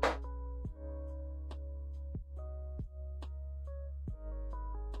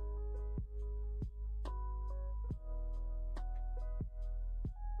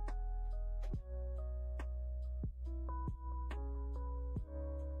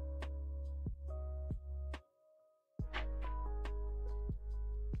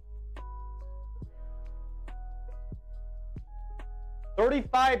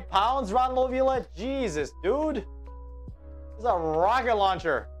 35 pounds, Ron Lovila? Jesus, dude. This is a rocket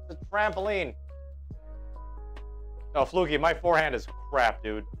launcher. It's a trampoline. No, Fluky, my forehand is crap,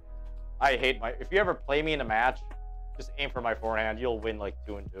 dude. I hate my... If you ever play me in a match, just aim for my forehand. You'll win like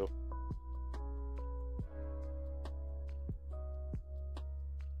 2-2.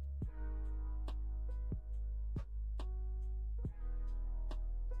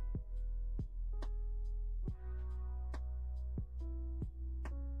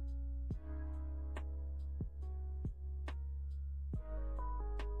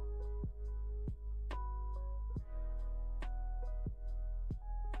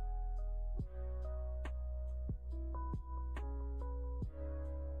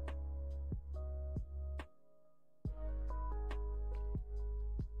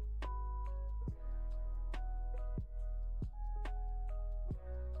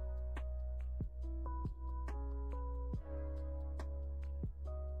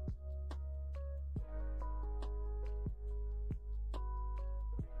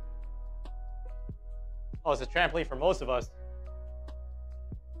 Oh, it's a trampoline for most of us.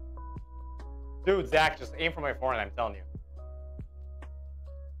 Dude, Zach, just aim for my forehand, I'm telling you.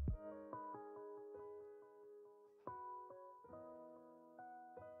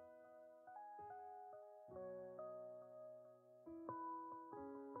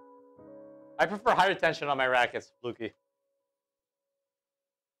 I prefer higher tension on my rackets, Fluky.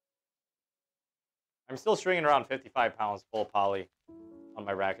 I'm still stringing around 55 pounds full poly on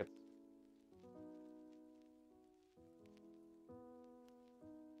my rackets.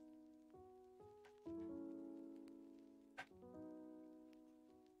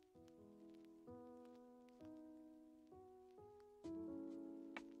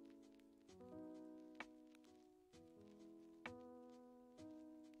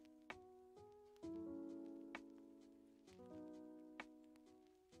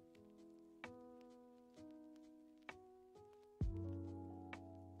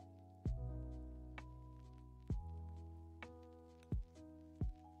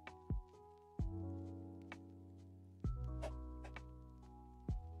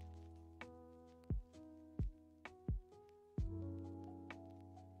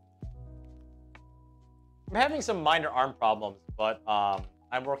 I'm having some minor arm problems, but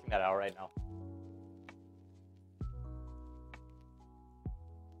I'm working that out right now.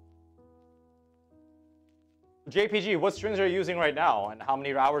 JPG, what strings are you using right now, and how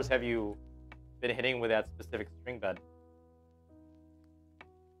many hours have you been hitting with that specific string bed?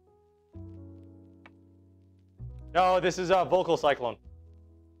 No, this is a vocal cyclone.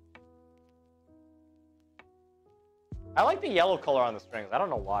 I like the yellow color on the strings. I don't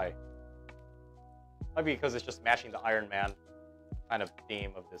know why. Might be because it's just matching the Iron Man kind of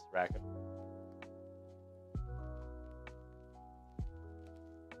theme of this racket.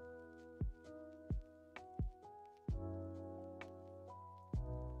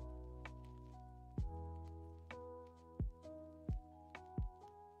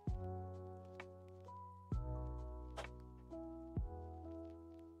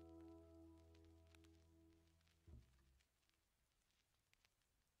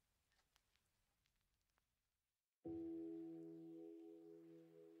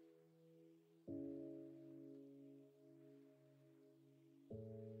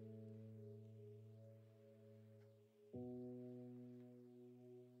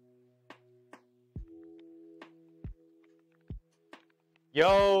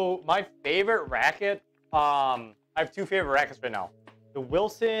 Yo, my favorite racket, I have two favorite rackets right now. The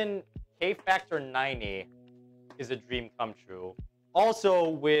Wilson K Factor 90 is a dream come true. Also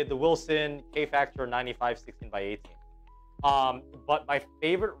with the Wilson K Factor 95 16x18. But my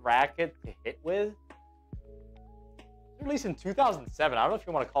favorite racket to hit with, released in 2007. I don't know if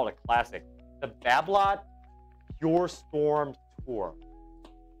you want to call it a classic. The Babolat Pure Storm Tour.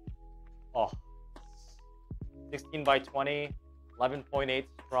 Oh, 16x20. 11.8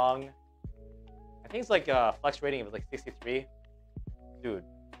 strung. I think it's like a flex rating of like 63. Dude,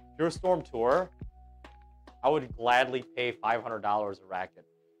 Pure Storm Tour, I would gladly pay $500 a racket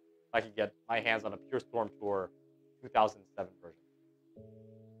if I could get my hands on a Pure Storm Tour 2007 version.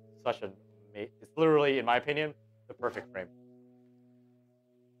 Such an amazing, it's literally, in my opinion, the perfect frame.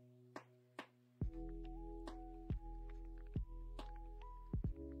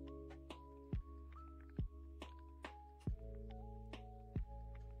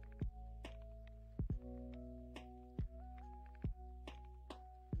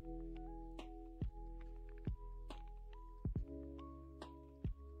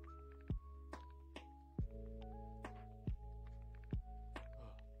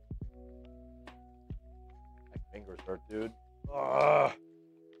 Fingers hurt, dude. Ugh.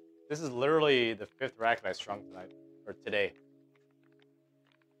 This is literally the 5th racket I strung tonight, or today.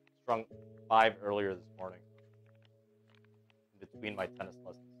 Strung 5 earlier this morning, in between my tennis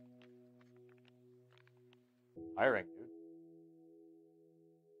lessons. Tiring, dude.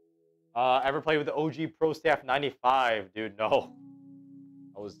 Ever played with the OG Pro Staff 95? Dude, no.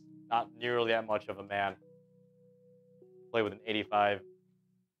 I was not nearly that much of a man. Play with an 85.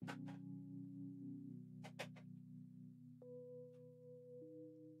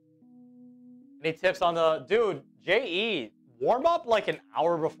 Any tips on the... Dude, JE, warm up like an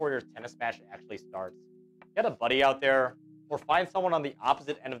hour before your tennis match actually starts. Get a buddy out there, or find someone on the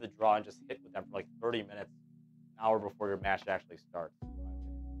opposite end of the draw and just hit with them for like 30 minutes, an hour before your match actually starts.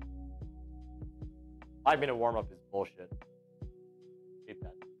 5-minute warm-up is bullshit. Hate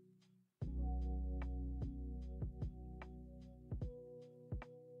that.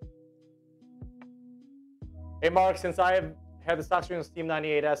 Hey Mark, since I have had the stock string on Steam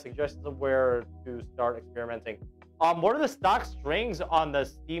 98S, suggestions of where to start experimenting. What are the stock strings on the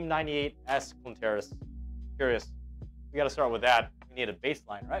Steam 98S, Clinteris? Curious. We gotta start with that. We need a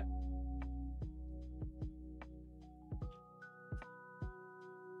baseline, right?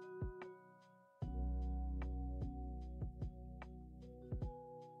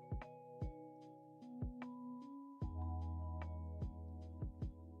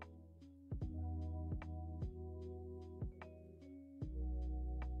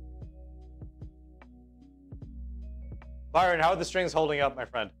 Byron, how are the strings holding up, my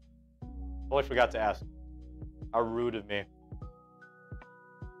friend? Totally forgot to ask. How rude of me.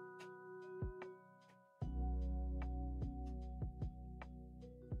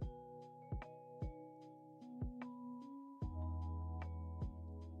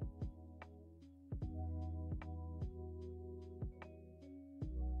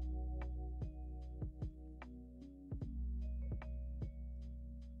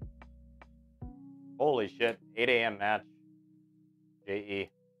 Holy shit, 8 a.m. match. JE.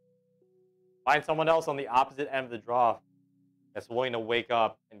 Find someone else on the opposite end of the draw that's willing to wake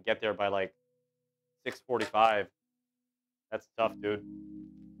up and get there by like 6:45. That's tough, dude.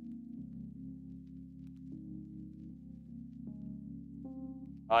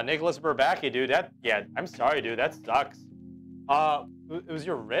 Nicholas Burbacki, dude. Yeah, I'm sorry, dude. That sucks. It was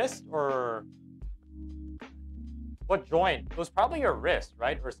your wrist or what joint? It was probably your wrist,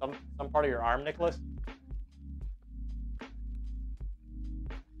 right? Or some part of your arm, Nicholas.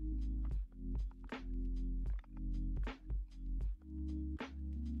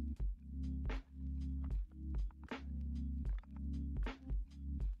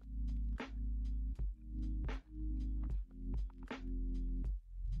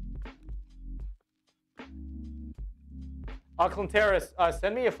 Clinteris,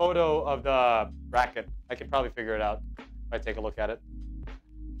 send me a photo of the racket. I can probably figure it out if I take a look at it.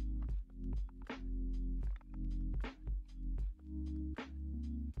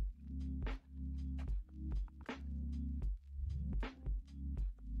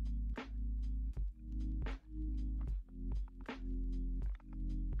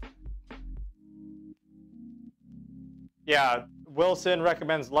 Yeah, Wilson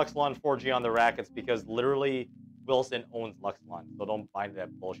recommends Luxlon 4G on the rackets because literally Wilson owns Luxlon, so don't find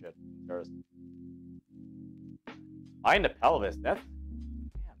that bullshit. Find the pelvis. That's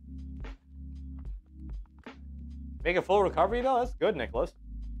damn. Make a full recovery though. That's good, Nicholas.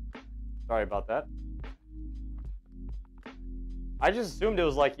 Sorry about that. I just assumed it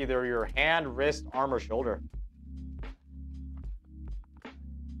was like either your hand, wrist, arm, or shoulder.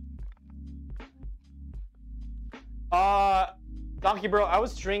 Donkey Bro, I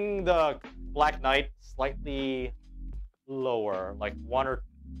was stringing the Black Knight slightly lower, like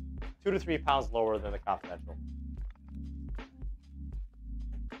 2 to 3 pounds lower than the Confidential.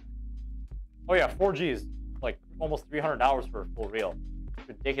 Oh yeah, 4Gs, like almost $300 for a full reel. It's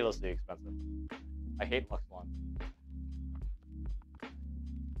ridiculously expensive. I hate Luxlon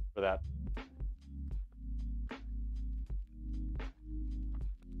for that.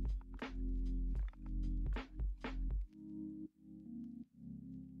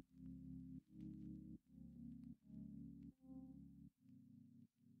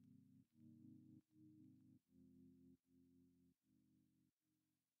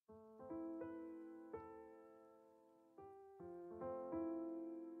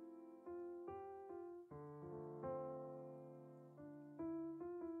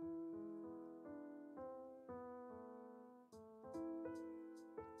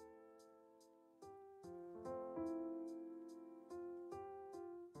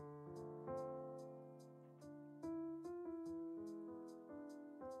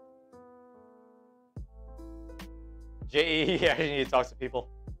 JE, yeah, you need to talk to people.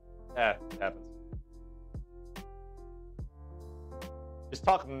 Yeah, it happens. Just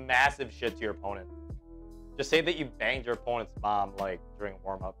talk massive shit to your opponent. Just say that you banged your opponent's mom, like, during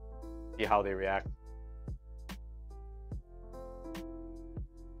warm-up. See how they react.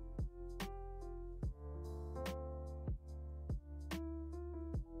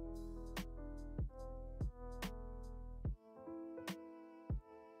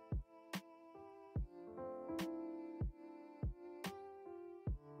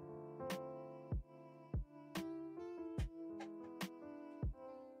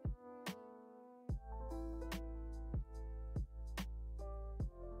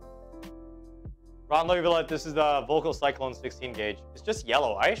 Ron Louisville, this is the Vocal Cyclone 16 gauge. It's just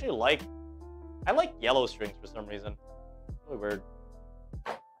yellow. I like yellow strings for some reason. Really weird.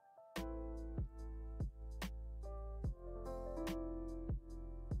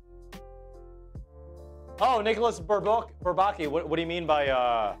 Oh, Nicholas Burbaki, what do you mean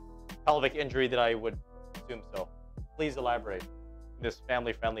by pelvic injury that I would assume so? Please elaborate in this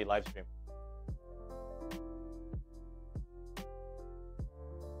family-friendly live stream.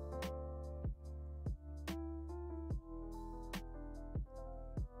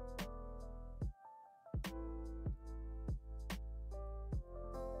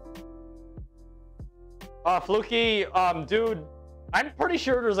 Fluky, dude, I'm pretty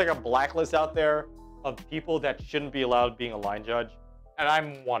sure there's like a blacklist out there of people that shouldn't be allowed being a line judge, and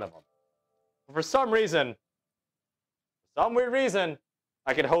I'm one of them. For some reason, some weird reason,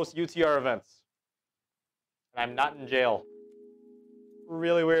 I can host UTR events, and I'm not in jail.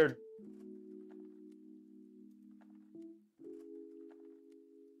 Really weird.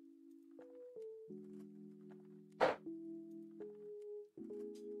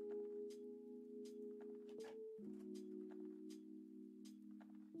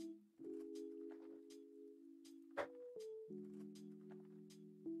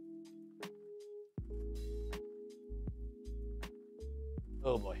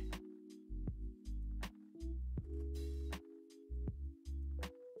 Oh boy.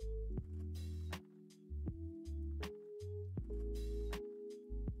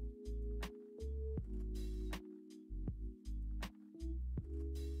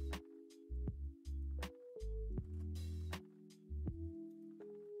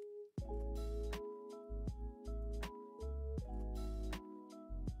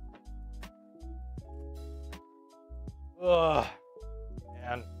 Ugh.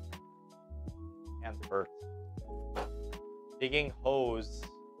 Man. Hands hurt. Digging hose.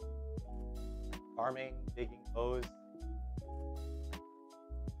 Farming, digging hose.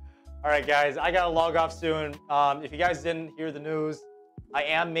 Alright guys, I gotta log off soon. If you guys didn't hear the news, I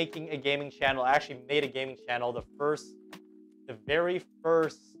am making a gaming channel. I actually made a gaming channel. The very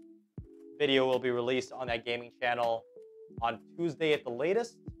first video will be released on that gaming channel on Tuesday at the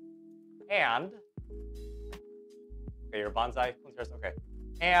latest. And okay, you're a bonsai. Okay.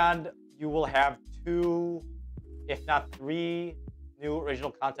 And you will have 2, if not 3, new original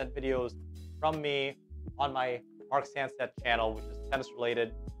content videos from me on my Mark Sandstedt channel, which is tennis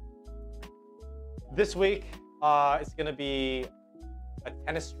related. This week, it's going to be a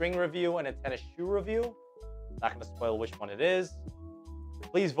tennis string review and a tennis shoe review. Not going to spoil which one it is.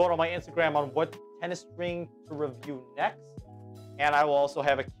 Please vote on my Instagram on what tennis string to review next. And I will also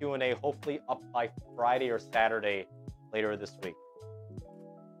have a Q&A hopefully up by Friday or Saturday later this week.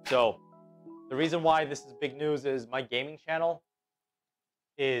 So the reason why this is big news is my gaming channel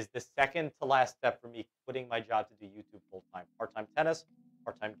is the second to last step for me quitting my job to do YouTube full-time. Part-time tennis,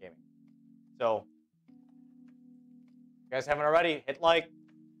 part-time gaming. So if you guys haven't already, hit like,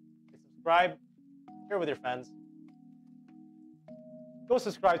 hit subscribe, share with your friends. Go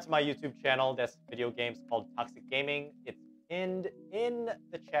subscribe to my YouTube channel. That's video games called Toxic Gaming. It's pinned in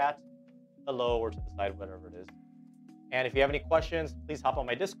the chat below or to the side, whatever it is. And if you have any questions, please hop on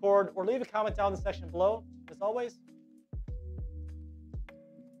my Discord or leave a comment down in the section below. As always,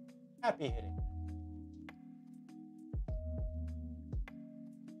 happy hitting.